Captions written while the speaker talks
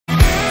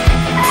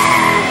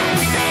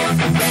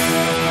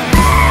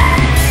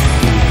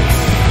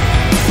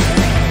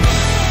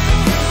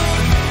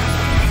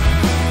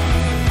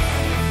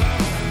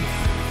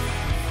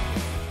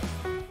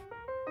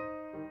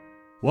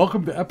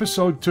Welcome to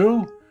episode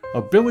 2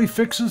 of Billy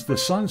Fixes the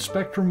Sunn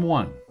Spectrum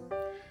 1.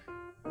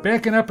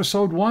 Back in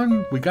episode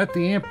 1, we got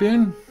the amp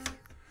in,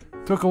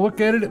 took a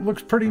look at it, it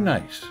looks pretty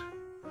nice.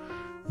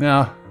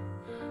 Now,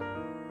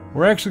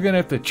 we're actually going to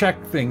have to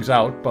check things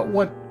out, but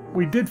what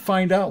we did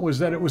find out was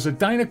that it was a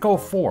Dynaco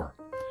 4.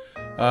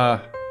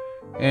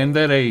 And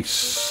that a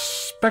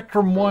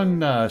Spectrum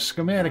 1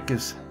 schematic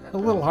is a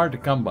little hard to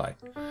come by.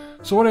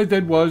 So what I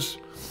did was,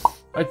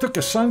 I took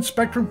a Sunn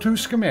Spectrum 2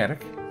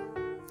 schematic,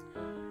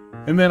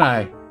 and then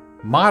I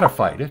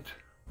modified it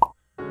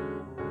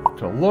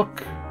to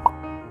look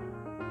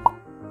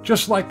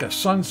just like a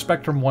Sunn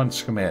Spectrum 1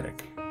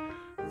 schematic,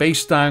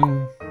 based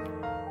on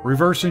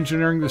reverse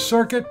engineering the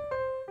circuit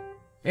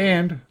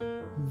and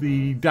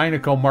the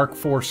Dynaco Mark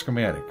IV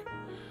schematic.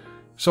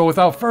 So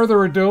without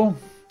further ado,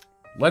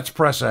 let's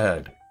press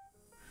ahead.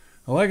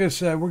 Well, like I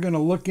said, we're going to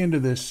look into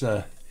this,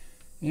 we're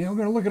going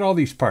to look at all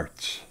these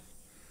parts.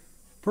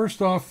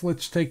 First off,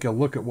 let's take a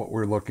look at what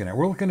we're looking at.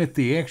 We're looking at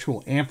the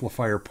actual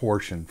amplifier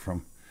portion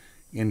from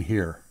in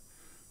here.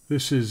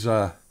 This is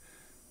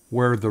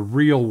where the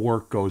real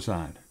work goes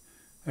on.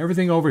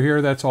 Everything over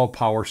here, that's all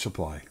power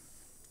supply.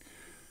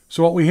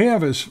 So what we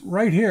have is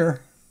right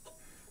here,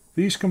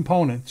 these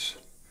components.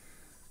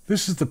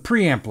 This is the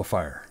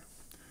preamplifier.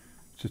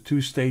 It's a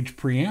two-stage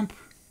preamp.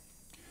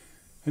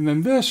 And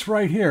then this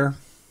right here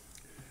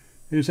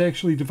is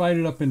actually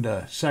divided up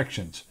into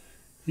sections.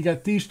 You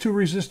got these two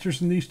resistors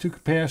and these two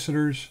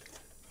capacitors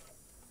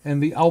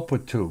and the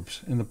output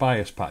tubes in the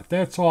bias pot.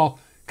 That's all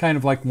kind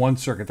of like one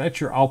circuit. That's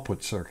your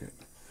output circuit.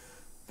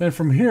 Then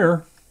from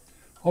here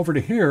over to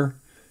here,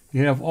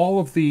 you have all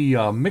of the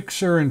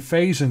mixer and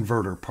phase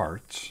inverter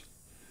parts.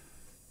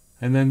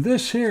 And then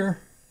this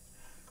here,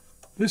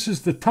 this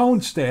is the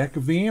tone stack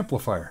of the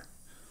amplifier.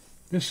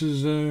 This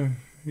is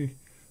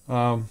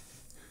your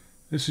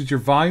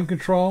volume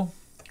control,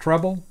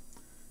 treble,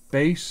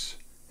 bass,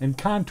 and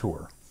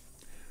contour.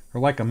 Or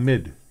like a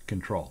mid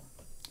control.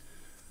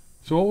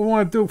 So what we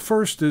want to do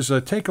first is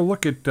take a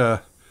look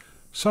at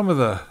some of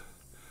the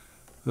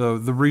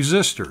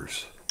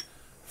resistors.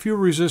 A few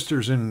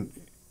resistors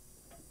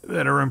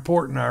that are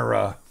important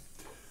are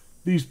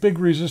these big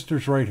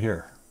resistors right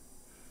here.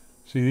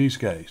 See these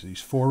guys?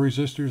 These 4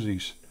 resistors.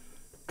 These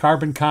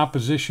carbon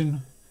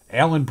composition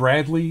Allen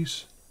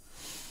Bradleys.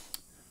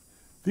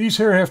 These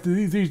here have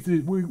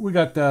to. We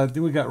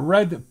got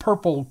red,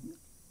 purple,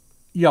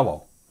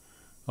 yellow.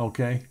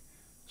 Okay.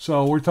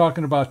 So we're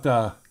talking about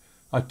a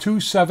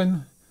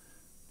 270,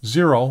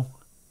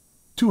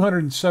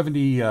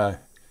 270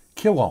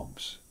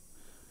 kiloohms.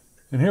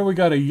 And here we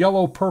got a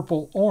yellow,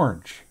 purple,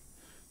 orange.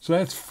 So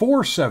that's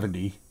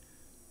 470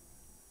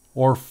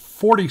 or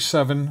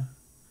 47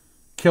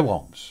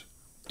 kiloohms.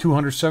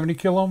 270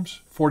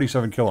 kiloohms,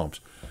 47 kiloohms.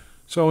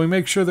 So we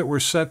make sure that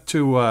we're set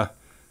to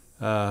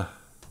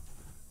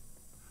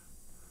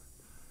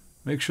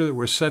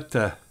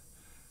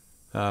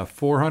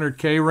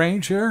 400K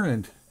range here,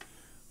 and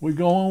we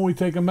go on, we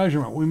take a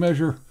measurement. We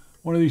measure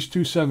one of these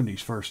 270s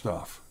first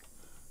off.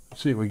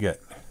 Let's see what we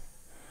get.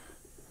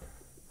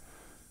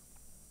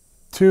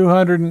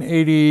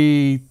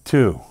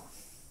 282.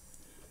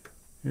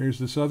 Here's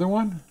this other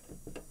one.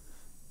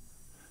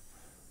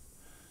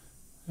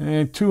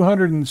 And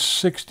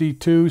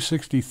 262,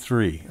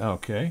 63.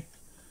 Okay.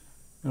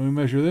 And we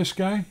measure this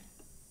guy.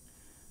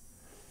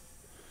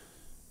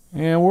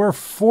 And we're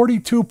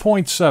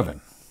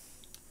 42.7.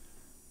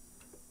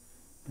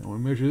 And we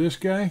measure this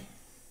guy.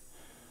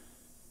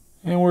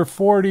 And we're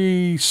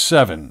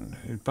 47,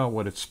 about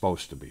what it's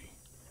supposed to be.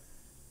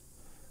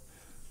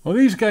 Well,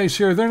 these guys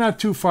here, they're not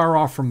too far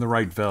off from the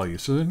right value,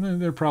 so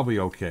they're probably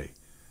okay.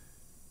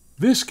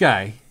 This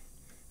guy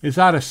is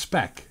out of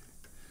spec.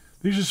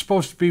 These are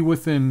supposed to be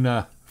within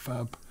 10%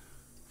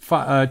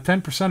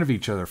 of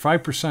each other,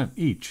 5%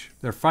 each.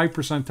 They're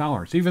 5%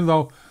 tolerance. Even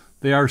though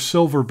they are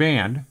silver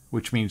band,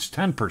 which means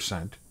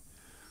 10%,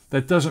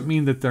 that doesn't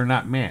mean that they're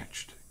not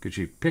matched, because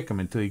you pick them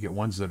until you get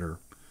ones that are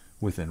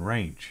within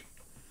range.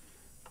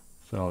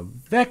 So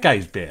that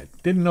guy's bad.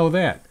 Didn't know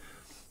that.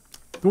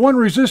 The one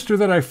resistor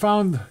that I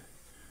found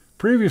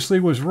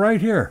previously was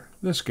right here.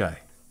 This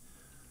guy.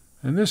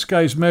 And this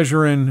guy's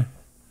measuring...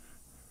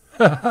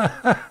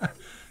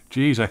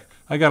 Geez, I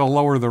got to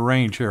lower the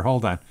range here.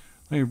 Hold on.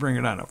 Let me bring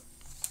it on to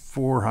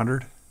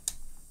 400.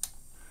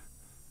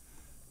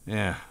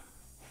 Yeah.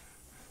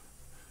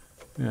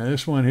 Yeah,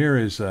 this one here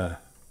is...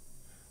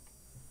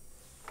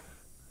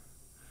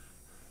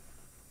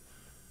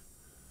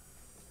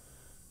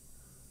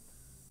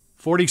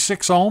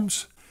 46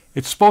 ohms.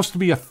 It's supposed to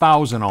be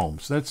 1,000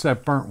 ohms. That's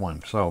that burnt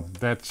one. So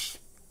that's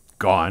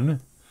gone.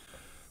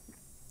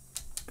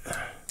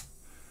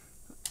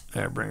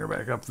 There, bring her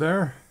back up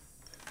there.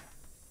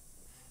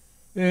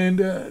 And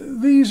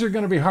these are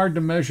going to be hard to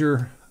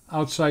measure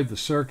outside the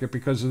circuit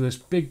because of this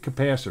big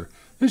capacitor.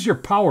 This is your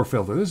power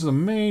filter. This is the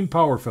main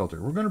power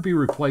filter. We're going to be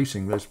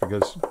replacing this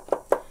because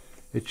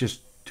it's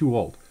just too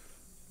old.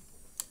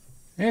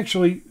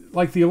 Actually,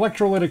 like the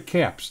electrolytic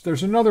caps,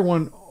 there's another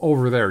one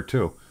over there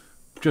too.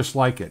 Just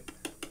like it.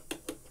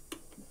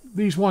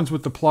 These ones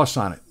with the plus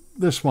on it.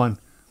 This one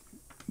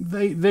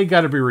they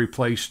got to be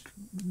replaced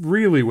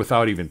really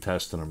without even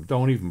testing them.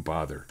 Don't even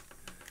bother.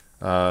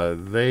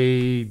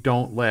 They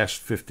don't last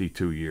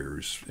 52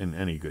 years in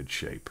any good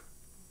shape.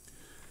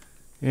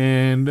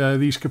 And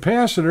these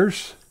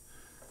capacitors,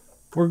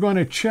 we're going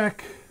to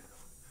check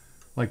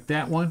like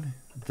that one,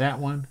 that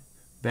one,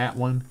 that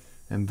one,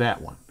 and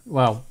that one.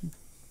 Well,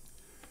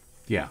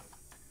 yeah.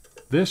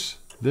 This,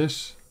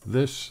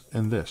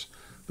 and this.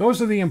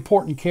 Those are the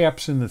important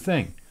caps in the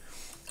thing.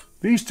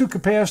 These two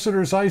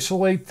capacitors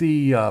isolate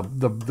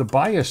the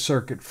bias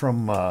circuit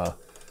from a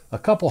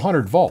couple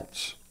hundred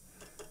volts.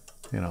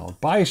 You know,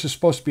 bias is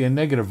supposed to be a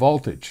negative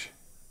voltage.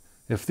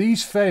 If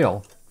these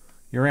fail,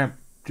 your amp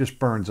just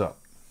burns up.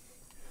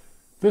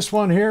 This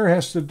one here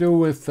has to do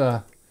with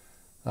a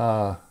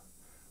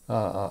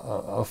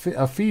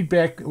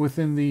feedback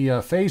within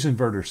the phase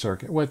inverter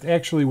circuit,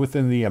 actually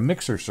within the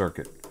mixer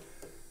circuit.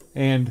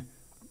 And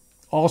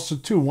also,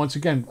 too, once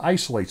again,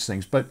 isolates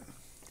things. But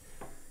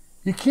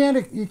you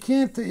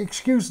can't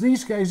excuse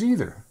these guys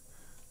either.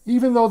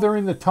 Even though they're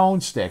in the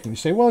tone stack. And you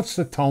say, well, it's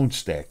the tone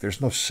stack.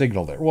 There's no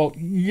signal there. Well,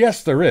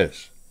 yes, there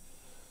is.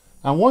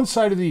 On one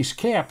side of these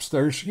caps,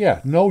 there's,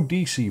 no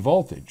DC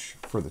voltage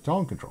for the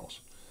tone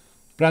controls.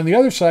 But on the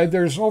other side,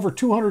 there's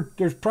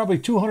there's probably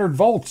 200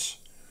 volts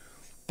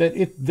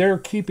that they're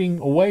keeping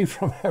away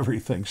from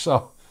everything.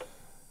 So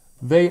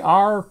they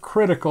are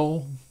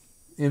critical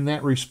in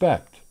that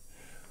respect.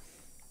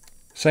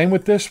 Same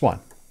with this one,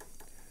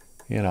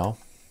 you know.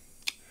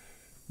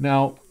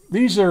 Now,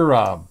 these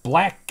are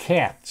black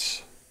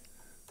cats.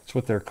 That's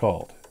what they're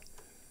called.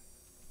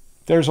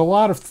 There's a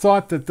lot of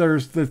thought that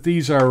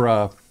these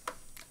are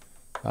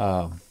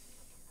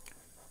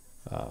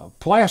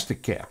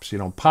plastic caps, you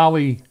know,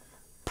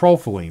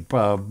 polypropylene,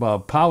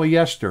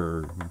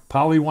 polyester,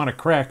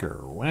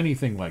 polywannacracker, or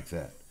anything like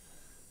that.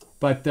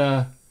 But,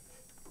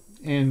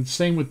 and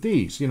same with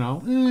these, you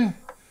know.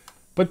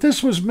 But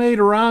this was made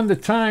around the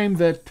time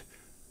that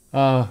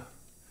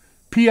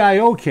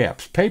PIO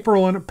caps, paper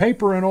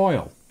and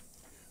oil,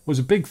 was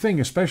a big thing,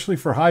 especially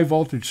for high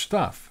voltage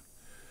stuff.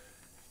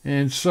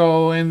 And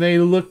they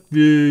look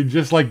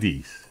just like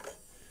these.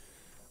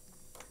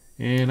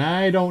 And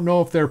I don't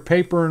know if they're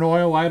paper and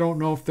oil. I don't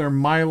know if they're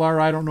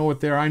mylar. I don't know what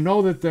they're. I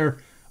know that they're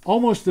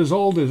almost as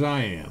old as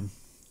I am.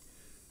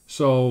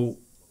 So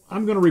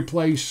I'm going to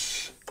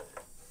replace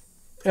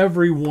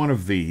every one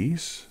of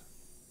these.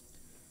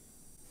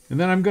 And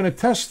then I'm going to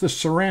test the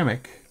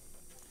ceramic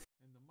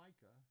and the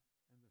mica and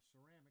the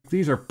ceramic.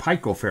 These are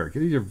picofarad.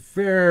 These are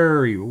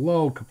very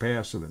low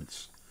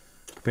capacitors,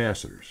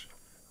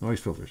 noise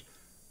filters.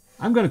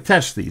 I'm going to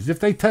test these. If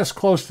they test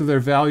close to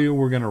their value,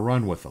 we're going to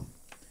run with them.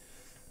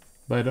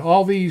 But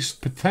all these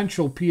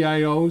potential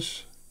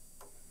PIOs,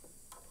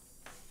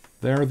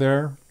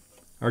 there,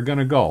 are going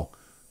to go.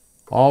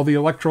 All the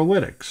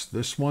electrolytics,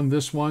 this one,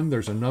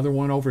 there's another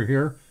one over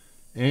here,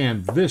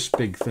 and this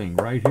big thing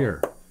right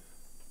here.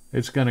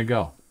 It's going to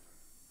go.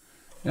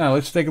 Now,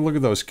 let's take a look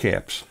at those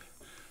caps.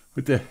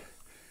 With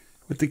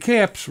the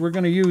caps, we're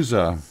going to use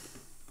a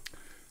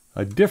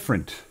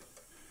different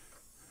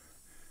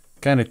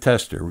kind of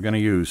tester. We're going to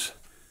use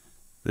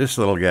this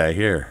little guy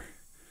here.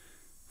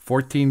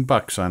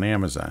 $14 on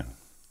Amazon.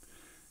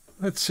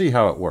 Let's see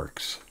how it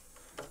works.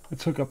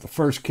 Let's hook up the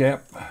first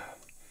cap.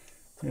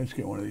 Let's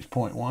get one of these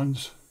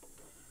 0.1s.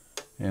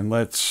 And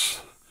let's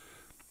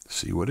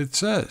see what it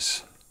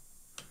says.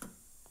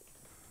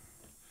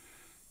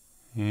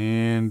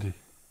 And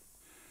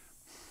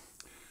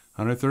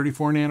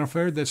 134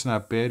 nanofarad, that's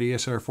not bad.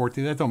 ESR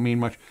 14, that don't mean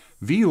much.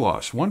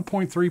 V-loss,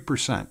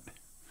 1.3%.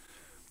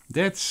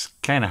 That's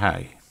kind of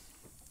high.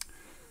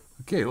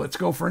 Okay, let's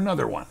go for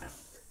another one.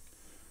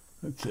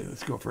 Let's see,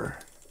 let's go for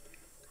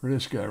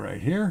this guy right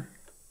here.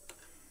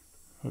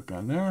 Hook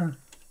on there.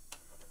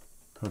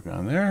 Hook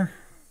on there.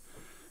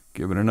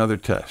 Give it another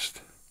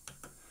test.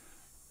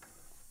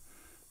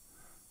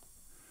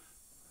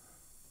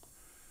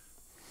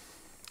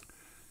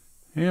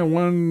 Yeah,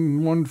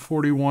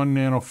 141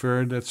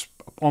 nanofarad, that's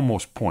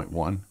almost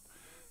 0.1.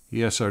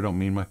 ESR don't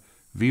mean much.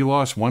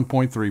 V-loss,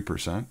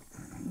 1.3%.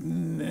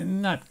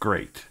 Not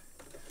great.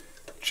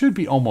 Should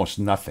be almost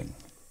nothing.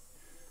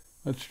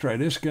 Let's try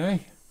this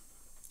guy.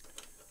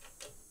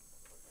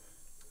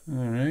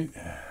 All right.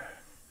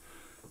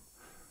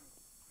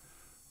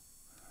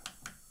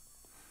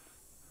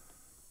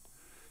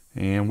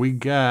 And we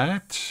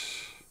got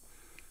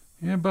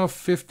about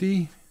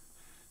 50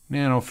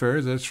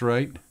 nanofarads, that's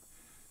right.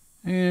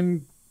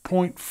 And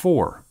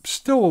 0.4.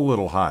 Still a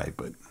little high,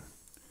 but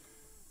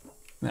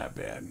not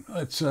bad.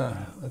 Let's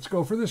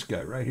go for this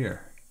guy right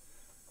here.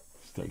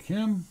 Let's take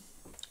him.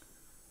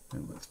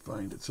 And let's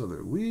find its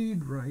other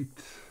lead right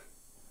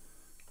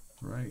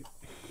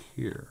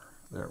here.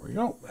 There we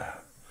go.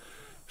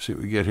 See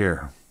what we get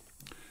here.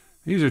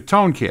 These are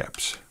tone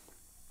caps.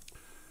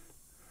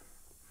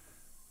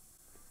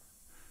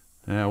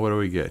 Now what do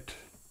we get?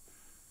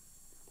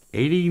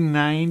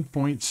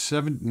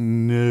 89.7.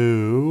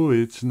 No,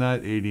 it's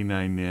not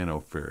 89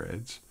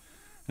 nanofarads.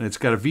 And it's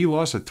got a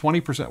V-loss of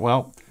 20%.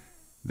 Well,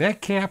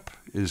 that cap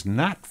is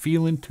not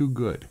feeling too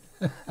good.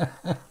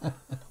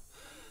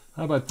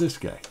 How about this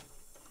guy?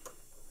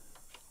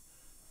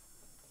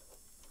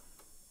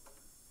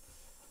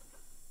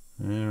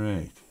 All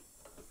right.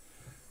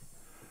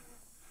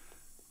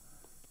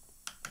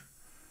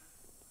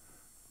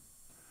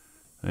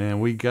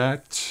 And we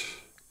got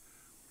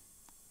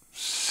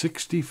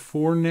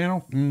 64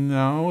 now.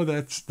 No,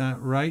 that's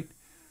not right.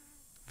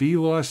 V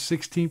loss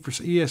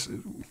 16%. Yes,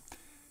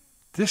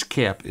 this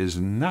cap is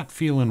not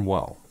feeling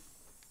well.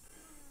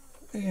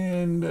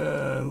 And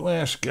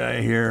last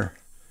guy here,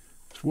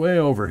 it's way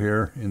over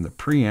here in the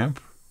preamp.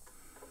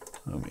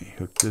 Let me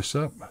hook this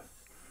up.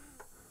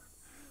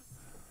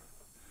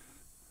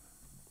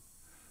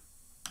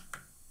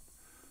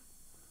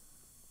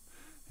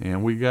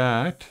 And we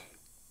got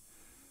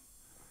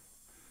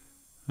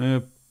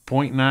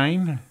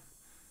 0.9,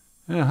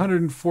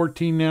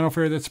 114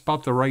 nanofarad. That's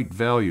about the right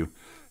value.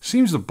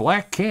 Seems the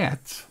black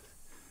cats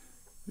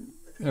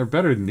are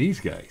better than these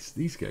guys.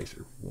 These guys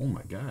are, oh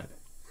my God.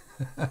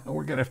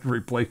 We're going to have to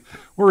replace,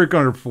 we're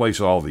going to replace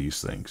all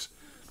these things.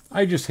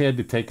 I just had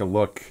to take a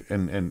look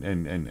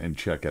and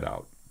check it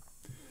out.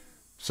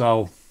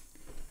 So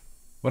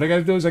what I got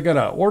to do is I got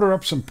to order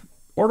up some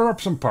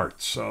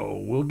parts.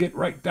 So we'll get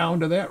right down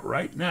to that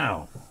right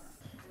now.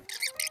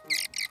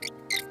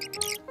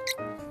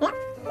 Yeah,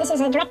 this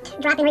is a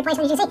direct drop-in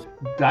replacement, as you see.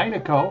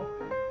 Dynaco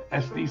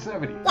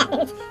SD70.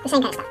 Yeah, it's the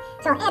same kind of stuff.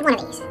 So add one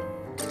of these.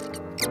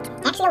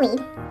 Axial lead,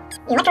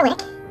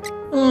 electrolytic,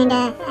 and I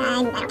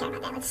don't care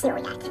about that. Let's see what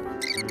we got. I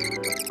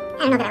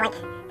don't know that I like the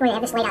way they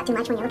have this laid out too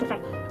much when you're looking for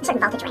a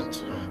certain voltage range.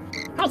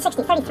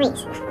 160,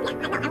 33s.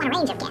 Yeah, I want a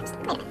range of gaps.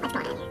 Wait a minute, what's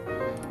going on here?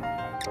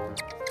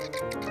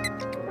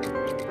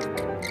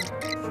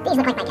 These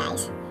look like my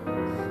guys.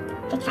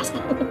 55. See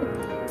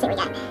what we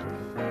got.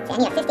 So I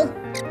need a 50.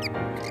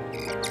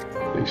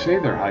 They say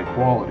they're high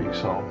quality,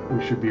 so we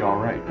should be all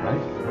right,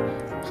 right?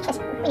 Yes,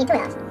 we need two of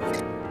those.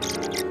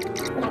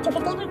 We got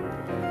 250 in here.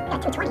 We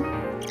got 220.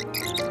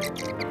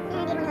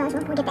 I need one of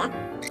those. We'll get that.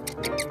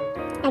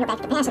 Gotta go back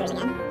to capacitors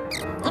again.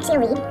 Axial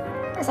lead.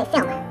 We'll say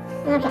film.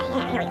 Okay,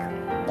 yeah, here we go.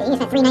 Yeah, you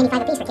just have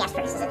 $3.95 a piece for caps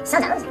versus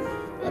Sozos.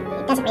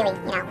 It doesn't really,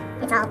 you know,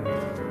 it's all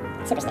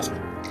superstition.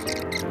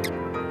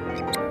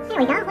 There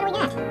we go. What do we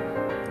got?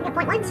 We got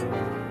point ones.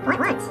 Point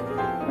ones.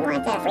 We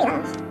want 3 of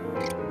those.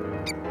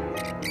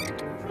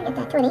 We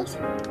get 2 of these.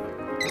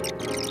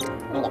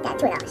 We get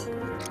 2 of those.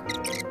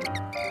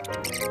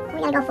 We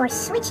gotta go for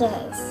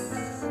switches.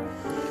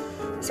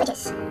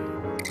 Switches.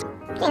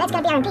 Okay, that's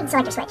gotta be our impedance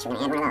selector switch. We're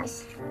gonna add one of those.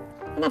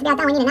 And after we got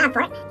that, we need a knob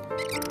for it.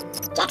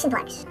 Jackson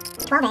plugs.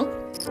 12A.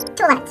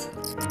 2 11s.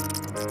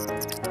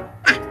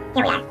 Ah,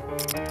 here we are.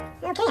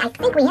 Okay, I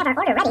think we have our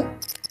order ready.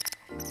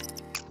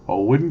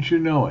 Oh, wouldn't you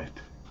know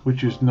it?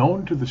 Which is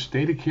known to the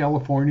state of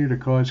California to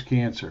cause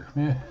cancer.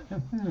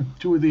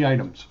 2 of the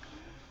items.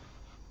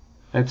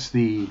 That's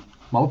the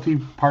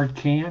multi-part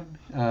can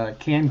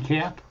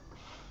cap,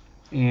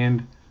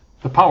 and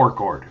the power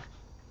cord.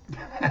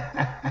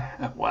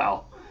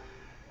 Well,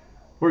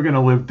 we're going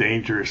to live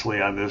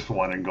dangerously on this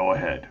one and go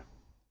ahead.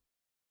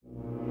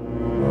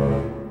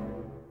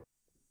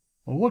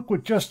 Well, look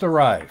what just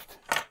arrived.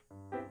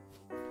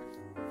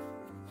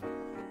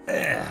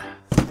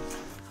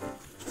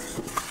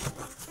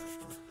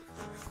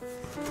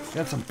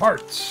 Got some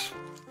parts.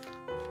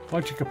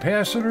 Bunch of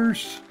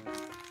capacitors,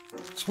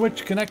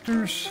 switch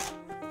connectors,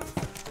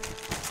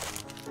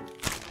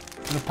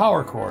 and a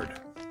power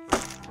cord.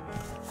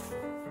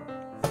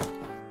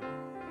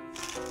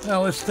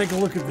 Now let's take a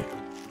look at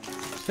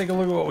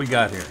what we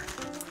got here.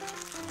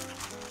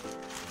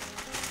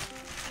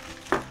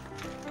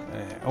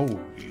 Oh,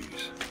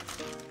 geez.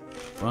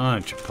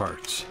 Bunch of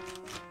parts.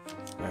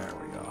 There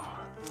we go.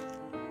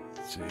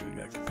 Let's see, we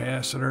got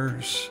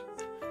capacitors.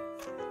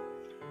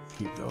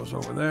 Keep those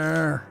over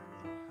there.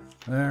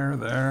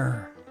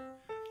 There.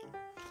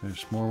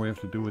 There's more we have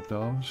to do with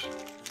those.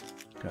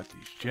 Got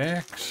these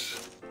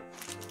jacks.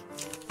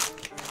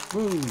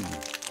 Boom.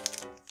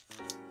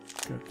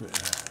 Got the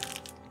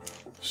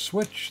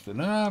switch, the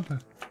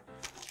knob.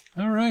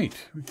 All right,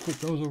 we put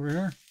those over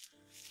here.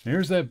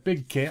 Here's that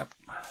big cap.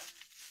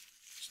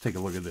 Let's take a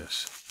look at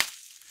this.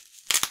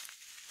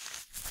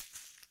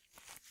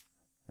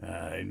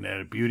 Isn't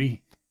that a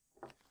beauty?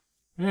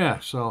 Yeah,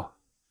 so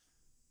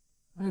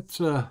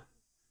it's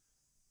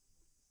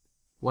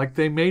like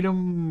they made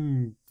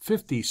them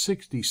 50,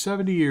 60,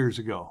 70 years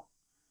ago.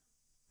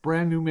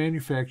 Brand new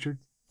manufactured.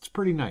 It's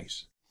pretty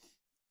nice.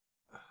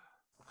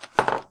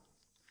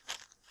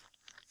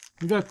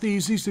 We got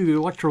these are the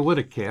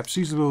electrolytic caps.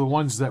 These are the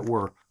ones that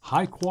were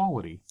high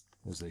quality,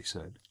 as they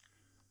said.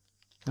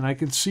 And I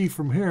can see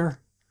from here,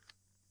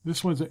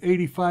 this one's an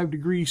 85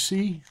 degrees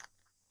C.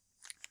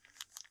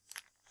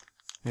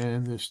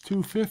 And this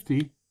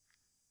 250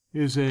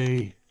 is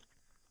a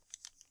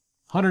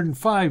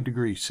 105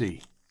 degrees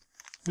C.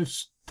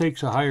 This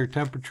takes a higher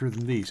temperature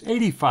than these.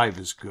 85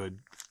 is good.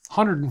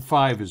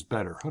 105 is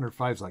better.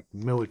 105 is like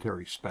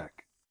military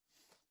spec.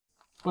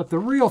 But the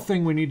real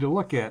thing we need to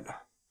look at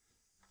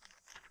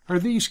are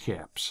these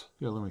caps.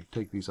 Yeah, let me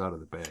take these out of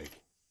the bag.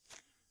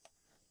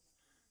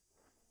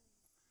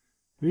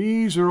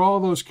 These are all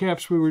those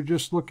caps we were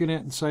just looking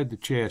at inside the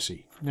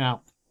chassis.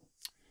 Now,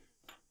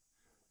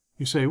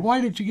 you say,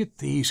 why did you get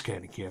these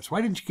kind of caps?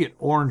 Why didn't you get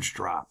orange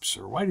drops?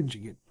 Or why didn't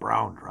you get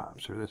brown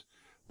drops? Or this?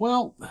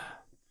 Well,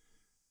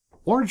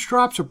 orange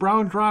drops or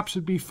brown drops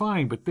would be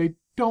fine, but they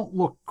don't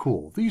look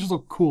cool. These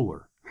look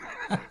cooler.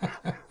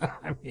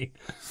 I mean,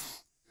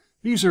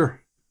 these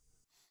are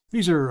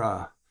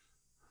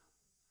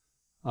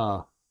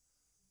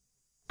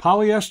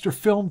polyester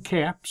film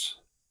caps,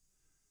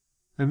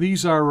 and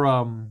these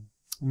are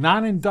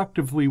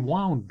non-inductively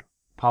wound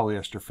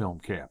polyester film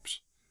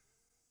caps.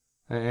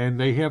 And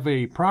they have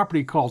a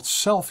property called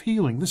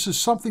self-healing. This is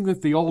something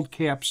that the old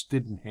caps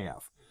didn't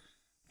have,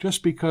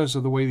 just because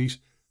of the way these...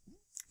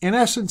 In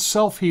essence,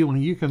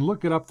 self-healing, you can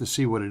look it up to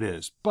see what it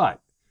is.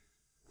 But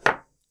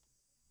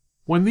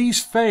when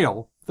these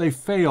fail, they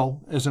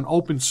fail as an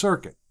open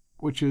circuit,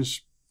 which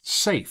is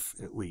safe,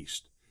 at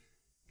least.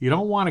 You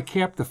don't want a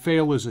cap to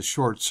fail as a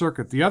short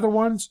circuit. The other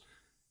ones,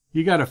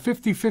 you got a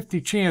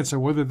 50-50 chance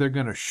of whether they're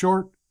going to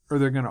short or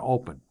they're going to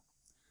open.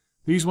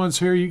 These ones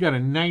here, you got a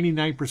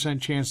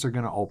 99% chance they're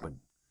going to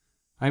open.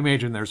 I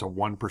imagine there's a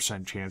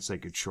 1% chance they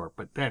could short,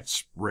 but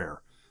that's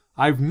rare.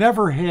 I've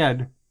never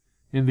had,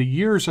 in the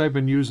years I've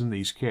been using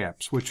these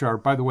caps, which are,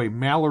 by the way,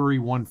 Mallory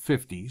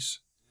 150s,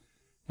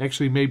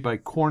 actually made by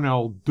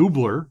Cornell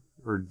Doubler,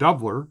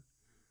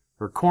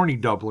 or Corny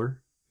Doubler.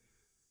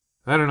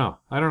 I don't know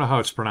how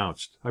it's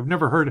pronounced. I've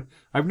never heard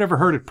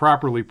it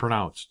properly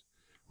pronounced.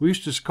 We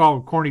used to just call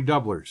them Corny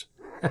Doublers.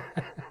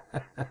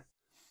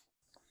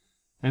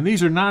 And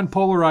these are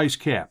non-polarized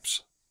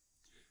caps.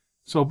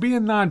 So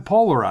being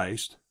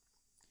non-polarized,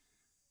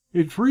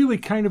 it's really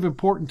kind of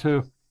important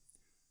to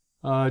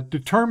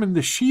determine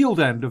the shield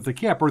end of the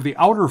cap, or the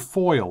outer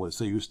foil, as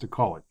they used to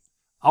call it.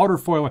 Outer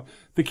foil.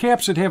 The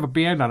caps that have a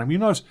band on them. You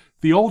notice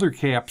the older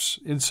caps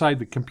inside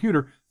the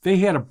computer, they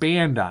had a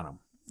band on them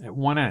at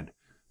one end.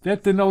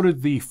 That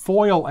denoted the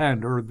foil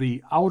end, or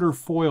the outer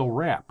foil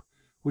wrap,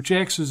 which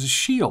acts as a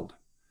shield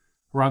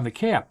around the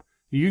cap.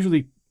 You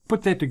usually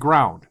put that to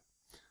ground.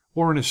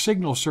 Or in a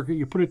signal circuit,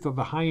 you put it to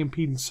the high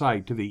impedance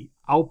side, to the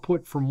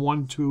output from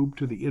one tube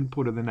to the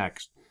input of the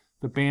next.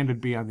 The band would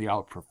be on the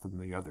output from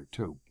the other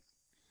tube.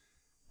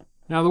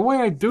 Now, the way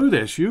I do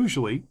this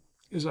usually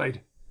is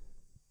I'd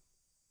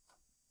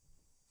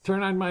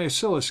turn on my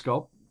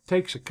oscilloscope. It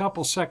takes a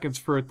couple seconds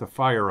for it to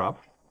fire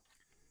up.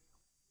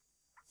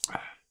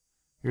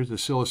 Here's the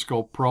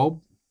oscilloscope probe.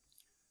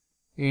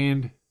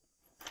 And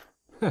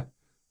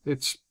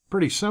it's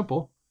pretty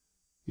simple.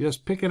 You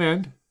just pick an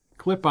end,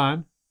 clip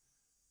on,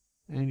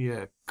 and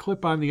you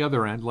clip on the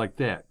other end like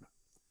that.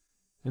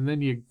 And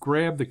then you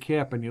grab the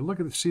cap and you look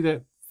at it, see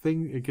that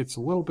thing, it gets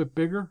a little bit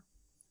bigger.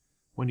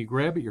 When you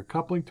grab it, you're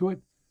coupling to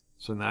it.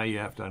 So now you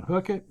have to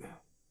unhook it,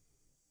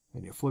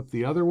 and you flip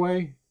the other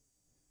way,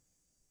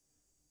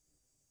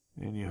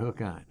 and you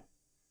hook on.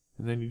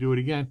 And then you do it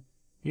again.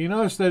 You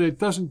notice that it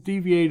doesn't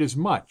deviate as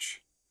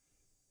much.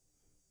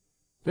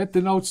 That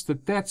denotes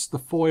that that's the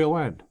foil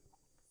end.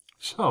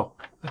 So,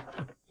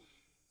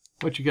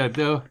 what you got to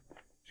do,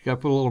 you got to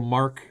put a little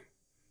mark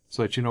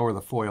so that you know where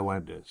the foil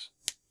end is.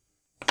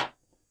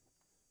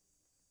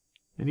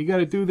 And you got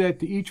to do that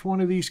to each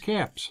one of these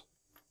caps.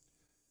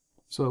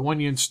 So that when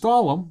you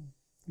install them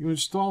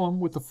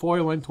with the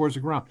foil end towards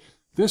the ground.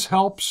 This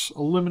helps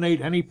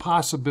eliminate any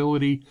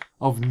possibility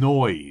of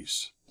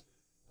noise.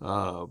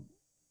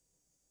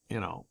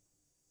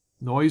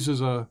 Noise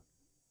is a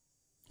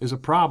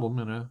problem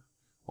in an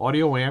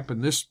audio amp,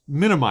 and this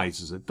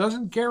minimizes it.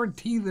 Doesn't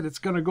guarantee that it's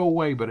going to go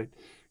away, but it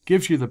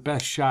gives you the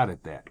best shot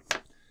at that.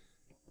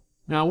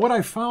 Now, what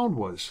I found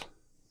was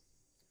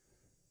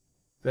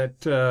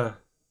that,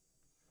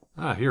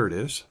 here it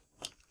is,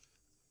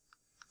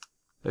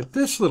 that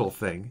this little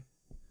thing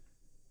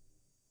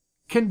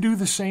can do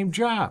the same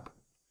job.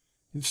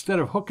 Instead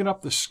of hooking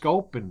up the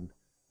scope and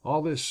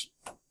all this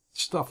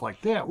stuff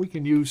like that, we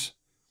can use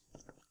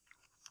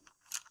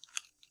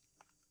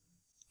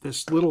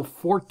this little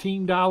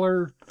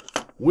 $14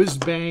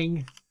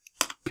 whiz-bang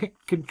pick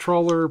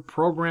controller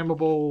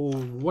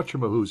programmable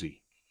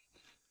whatchamahoozy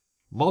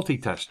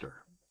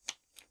multi-tester.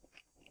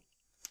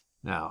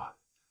 Now,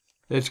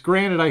 it's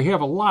granted I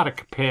have a lot of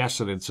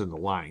capacitance in the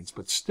lines,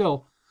 but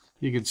still,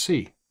 you can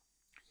see.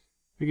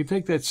 You can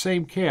take that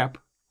same cap.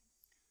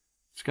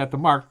 It's got the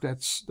mark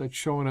that's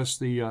showing us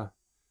the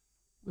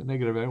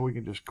negative end. We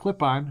can just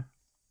clip on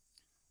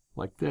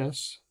like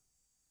this.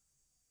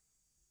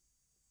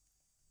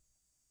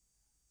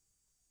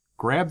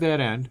 Grab that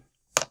end,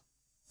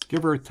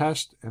 give her a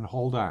test, and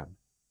hold on.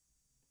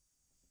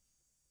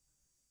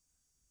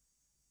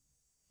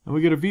 And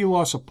we get a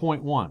V-loss of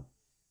 0.1.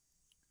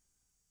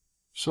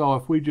 So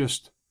if we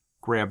just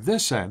grab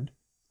this end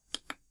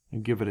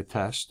and give it a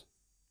test,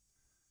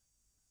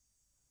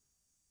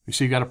 you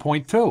see you got a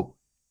 0.2.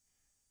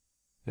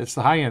 That's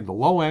the high end. The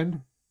low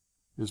end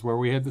is where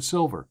we had the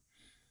silver.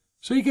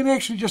 So you can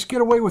actually just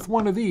get away with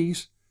one of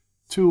these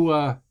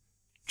to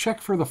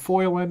check for the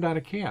foil end on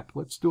a cap.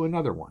 Let's do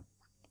another one.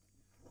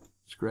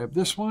 Let's grab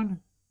this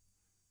one.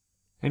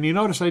 And you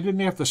notice I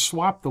didn't have to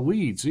swap the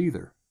leads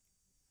either.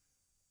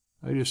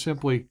 I just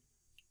simply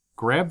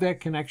grab that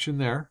connection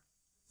there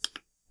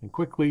and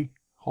quickly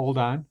hold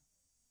on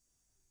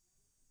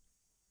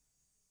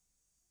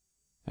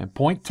and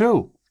point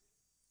 2.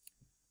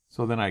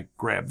 So then I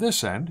grab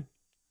this end,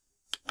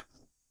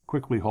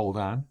 quickly hold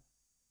on,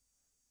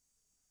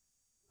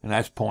 and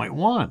that's point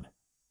 1.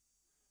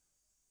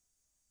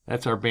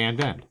 That's our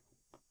band end.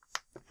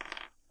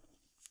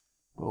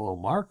 Put a little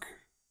mark.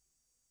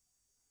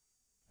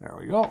 There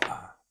we go.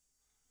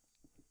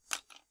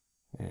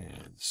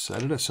 And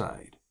set it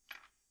aside.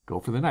 Go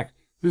for the next.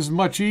 This is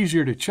much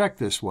easier to check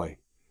this way.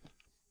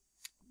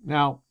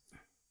 Now,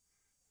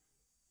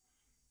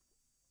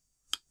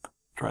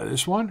 try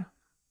this one.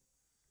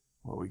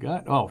 What we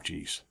got? Oh,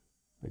 geez.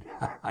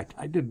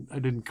 I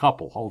didn't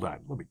couple. Hold on.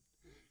 Let me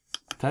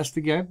test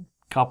again.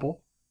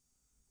 Couple.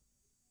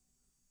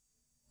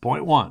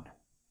 Point 1.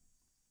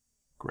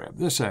 Grab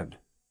this end.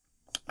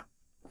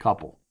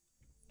 Couple.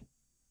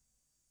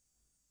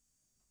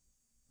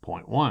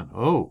 Point 1.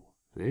 Oh,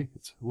 see?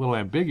 It's a little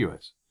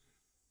ambiguous.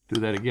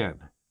 Do that again.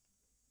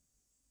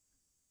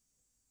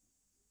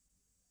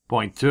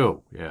 Point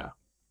 2. Yeah.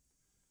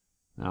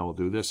 Now we'll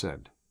do this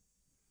end.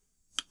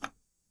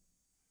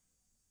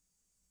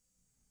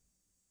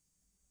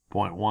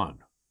 Point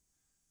 1.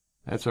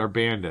 That's our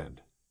band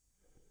end.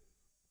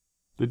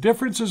 The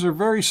differences are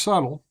very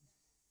subtle,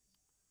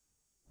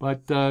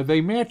 but they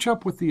match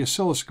up with the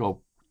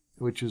oscilloscope,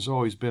 which has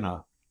always been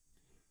a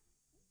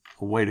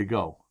way to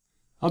go.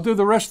 I'll do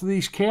the rest of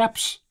these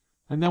caps,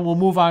 and then we'll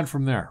move on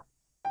from there.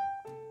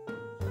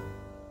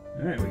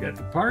 All right, we got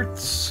the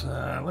parts.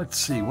 Let's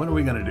see, what are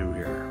we going to do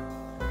here?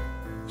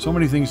 So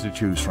many things to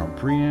choose from.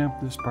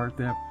 Preamp, this part,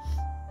 that.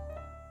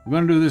 We're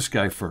going to do this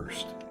guy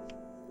first.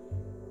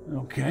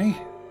 Okay.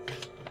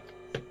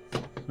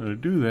 So to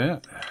do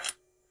that,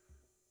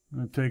 I'm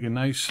going to take a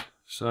nice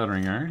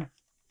soldering iron.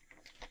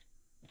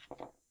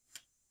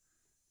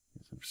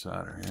 Get some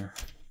solder here.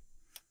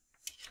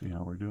 See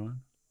how we're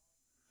doing?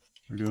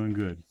 We're doing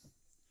good.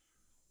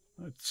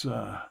 Let's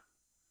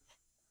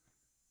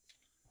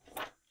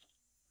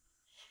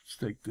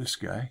take this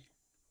guy.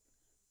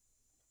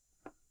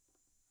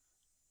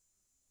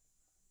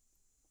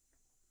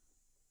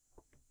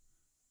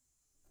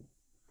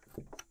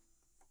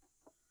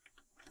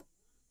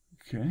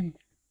 Okay.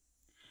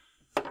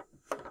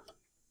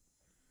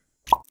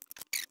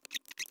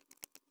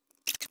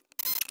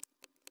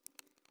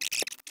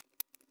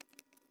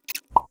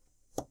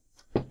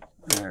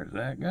 There's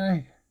that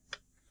guy.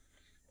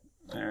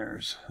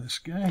 There's this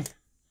guy.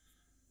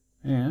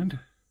 And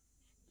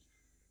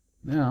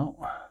now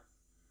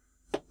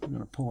we're going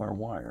to pull our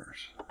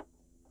wires.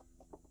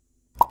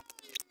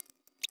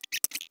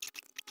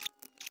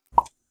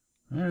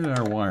 There's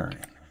our wiring.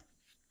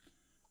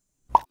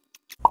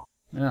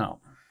 Now,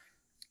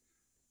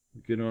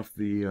 get off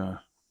the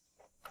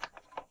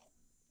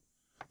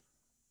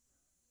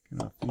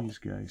get off these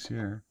guys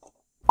here.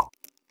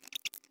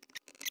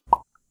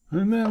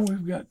 And then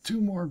we've got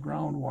 2 more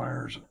ground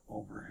wires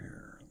over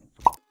here.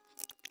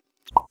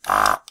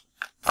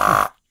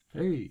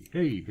 Hey,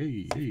 hey,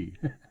 hey, hey.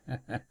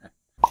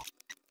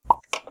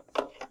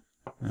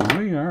 And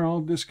we are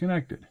all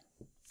disconnected.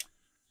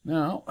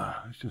 Now,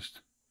 let's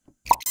just...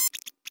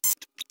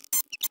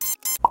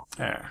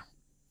 There.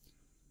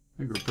 I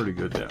think we're pretty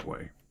good that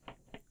way.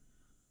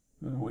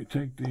 Then we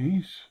take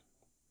these.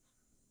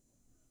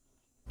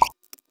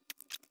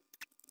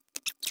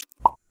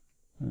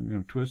 I'm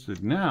going to twist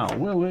it. Now,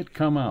 will it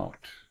come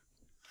out?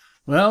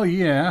 Well,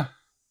 yeah.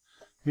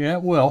 Yeah,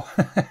 it will.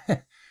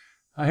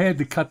 I had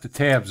to cut the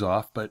tabs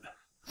off, but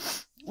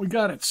we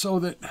got it so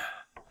that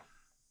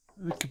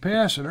the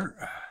capacitor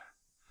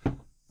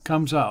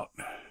comes out.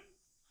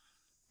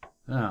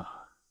 Now,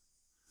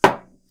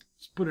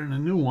 let's put in a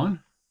new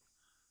one.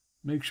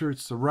 Make sure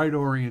it's the right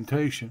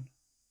orientation.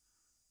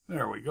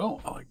 There we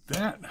go, like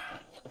that.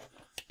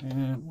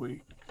 And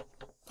we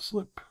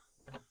slip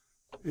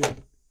it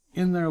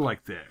in there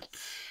like that.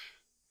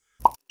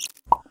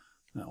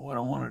 Now what I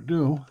want to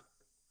do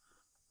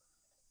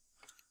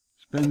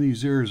is bend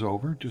these ears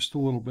over just a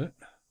little bit.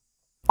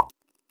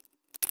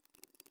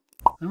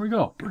 There we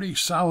go, pretty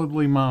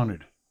solidly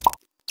mounted.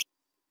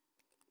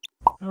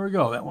 There we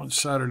go, that one's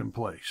soldered in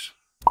place.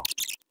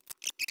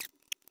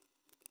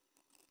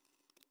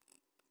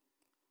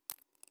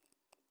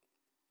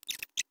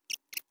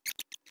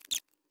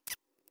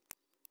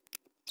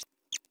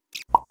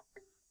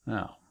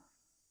 Now,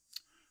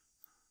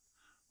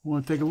 I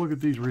want to take a look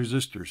at these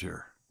resistors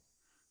here.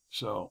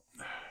 So,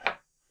 let's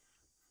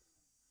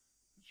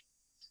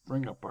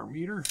bring up our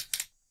meter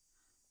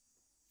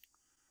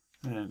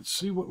and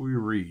see what we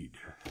read.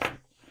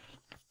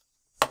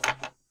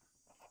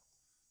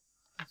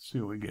 Let's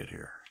see what we get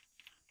here.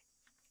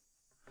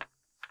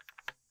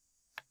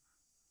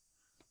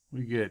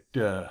 We get,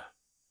 yeah,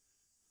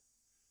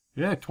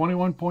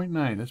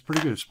 21.9. That's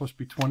pretty good. It's supposed to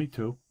be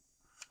 22.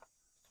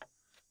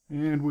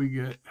 And we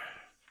get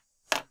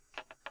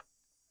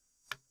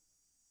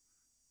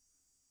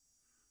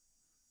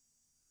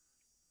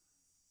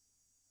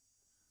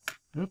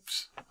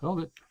oops,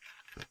 held it.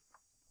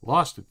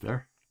 Lost it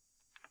there.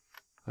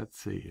 Let's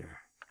see here.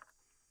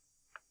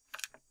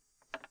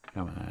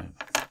 Come on.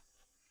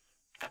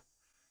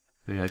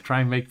 See, I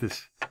try and make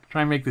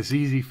this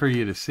easy for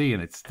you to see,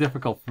 and it's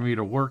difficult for me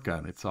to work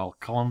on. It's all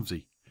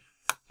clumsy.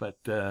 But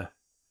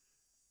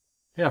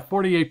yeah,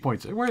 48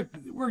 points.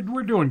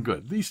 We're doing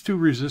good. These two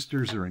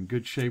resistors are in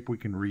good shape. We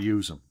can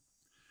reuse them.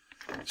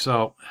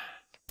 So,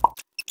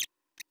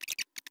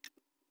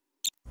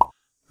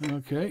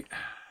 okay.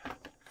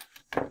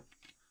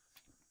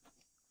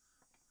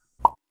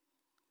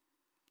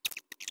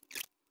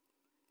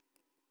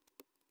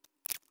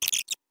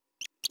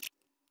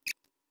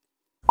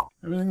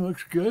 Everything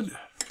looks good.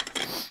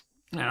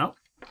 Now,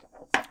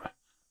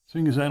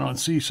 seeing as I don't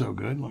see so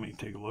good, let me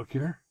take a look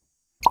here.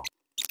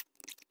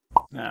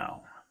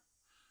 Now,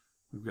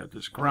 we've got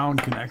this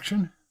ground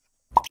connection.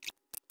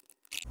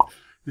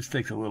 This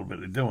takes a little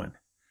bit of doing.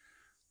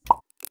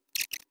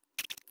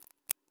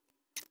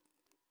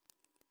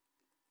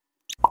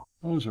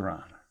 Those are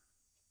on.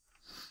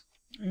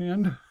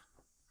 And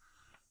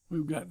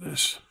we've got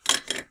this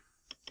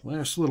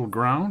last little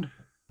ground.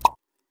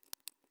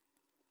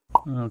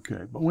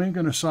 Okay, but we ain't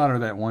going to solder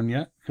that one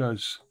yet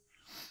because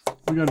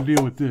we got to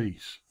deal with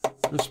these.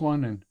 This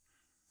one and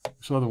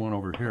this other one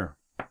over here.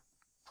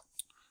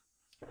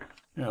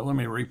 Yeah, let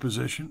me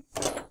reposition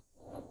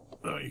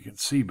so you can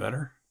see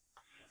better.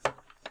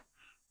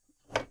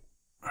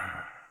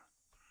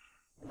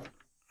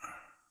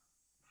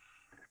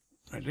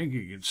 I think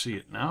you can see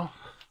it now.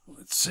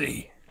 Let's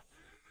see.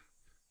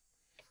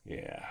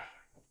 Yeah.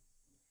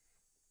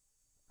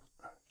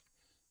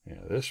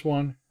 Yeah, this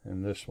one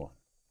and this one.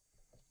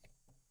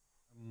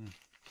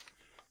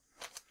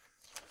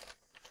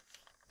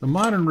 The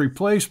modern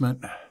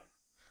replacement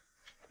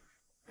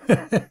is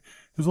a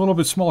little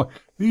bit smaller.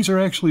 These are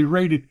actually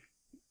rated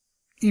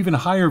even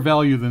higher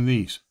value than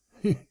these.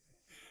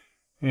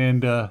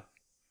 And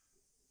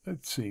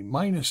let's see,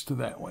 minus to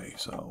that way.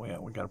 So yeah,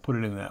 we got to put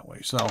it in that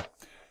way. So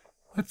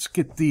let's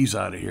get these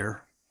out of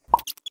here.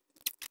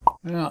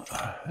 Now,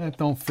 that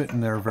don't fit in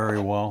there very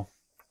well.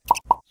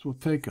 So we'll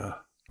take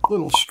a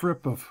little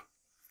strip of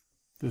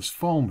this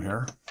foam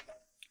here.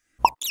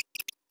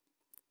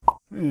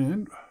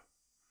 And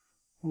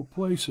we'll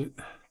place it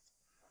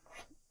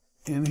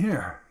in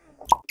here.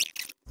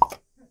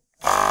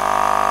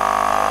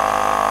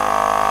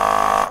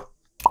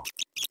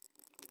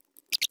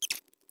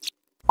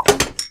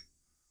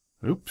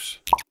 Oops.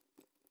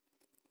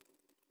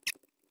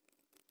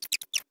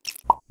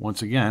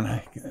 Once again,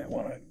 I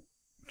want to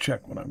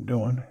check what I'm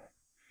doing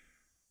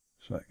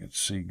so I can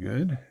see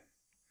good.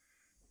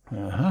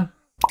 Well,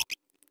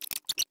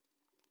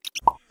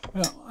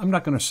 I'm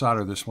not going to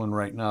solder this one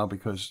right now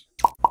because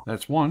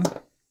that's one.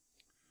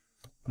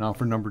 Now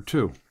for number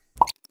two.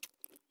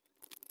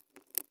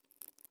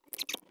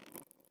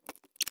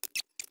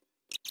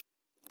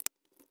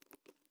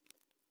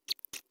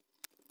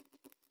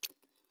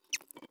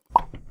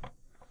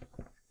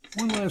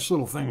 One last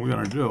little thing we're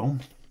going to do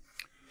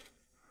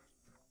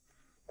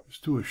is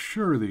to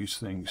assure these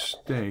things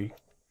stay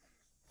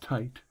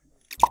tight.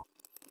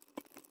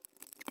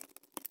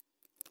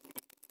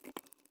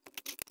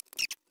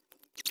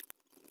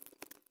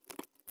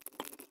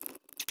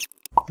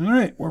 All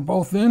right, we're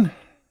both in.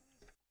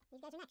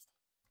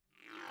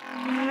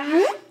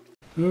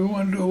 So we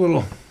want to do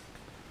a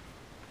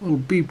little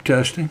beep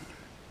testing.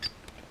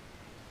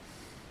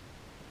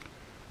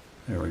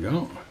 There we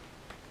go.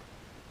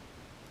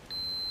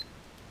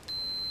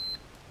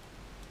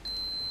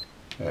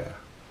 Yeah.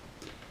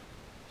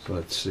 So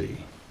let's see.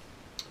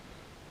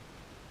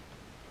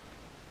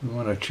 We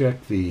want to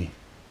check the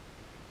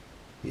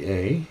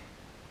A,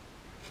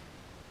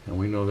 and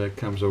we know that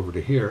comes over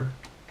to here.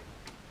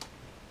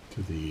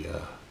 To the,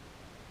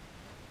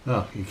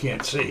 oh, you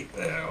can't see.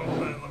 Oh,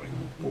 let me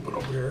move it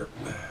over here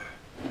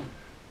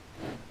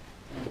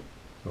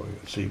so we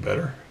can see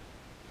better.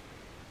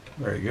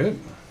 Very good.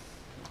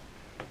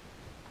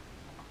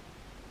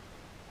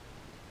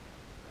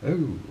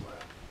 Oh,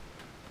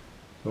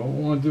 so what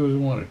we want to do is we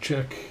want to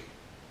check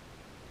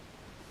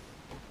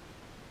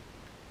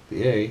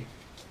the A,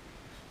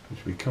 which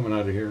should be coming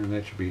out of here, and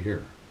that should be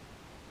here.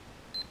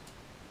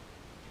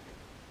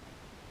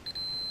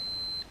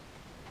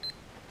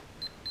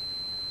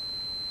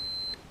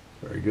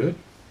 Very good.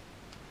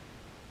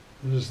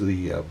 This is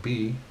the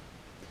B,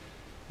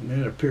 and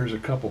it appears a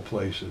couple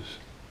places.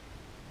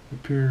 It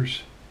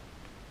appears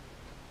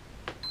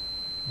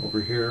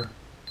over here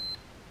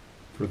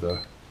for the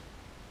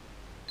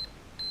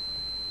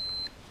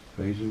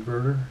phase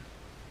inverter,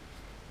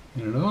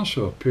 and it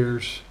also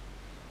appears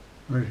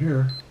right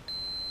here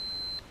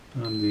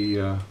on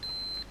the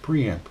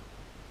preamp.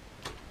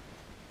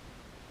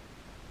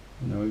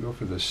 And then we go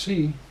for the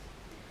C,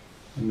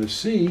 and the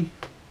C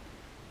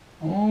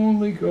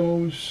only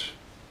goes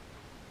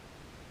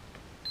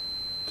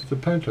to the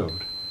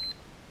pentode.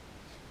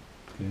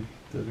 Okay,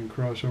 doesn't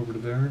cross over to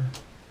there.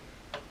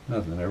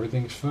 Nothing,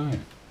 everything's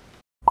fine.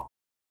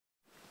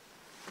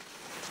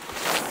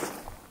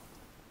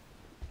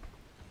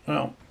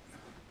 Well,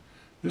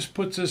 this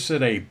puts us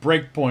at a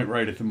break point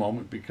right at the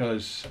moment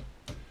because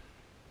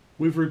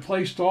we've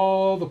replaced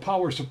all the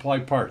power supply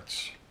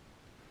parts.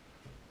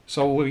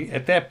 So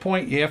at that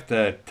point, you have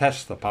to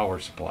test the power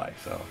supply.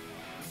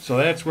 So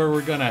that's where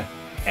we're going to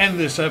end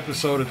this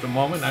episode at the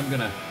moment. I'm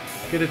going to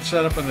get it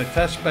set up on the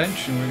test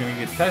bench, and we're going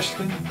to get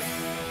testing.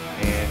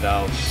 And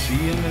I'll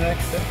see you in the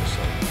next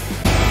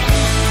episode.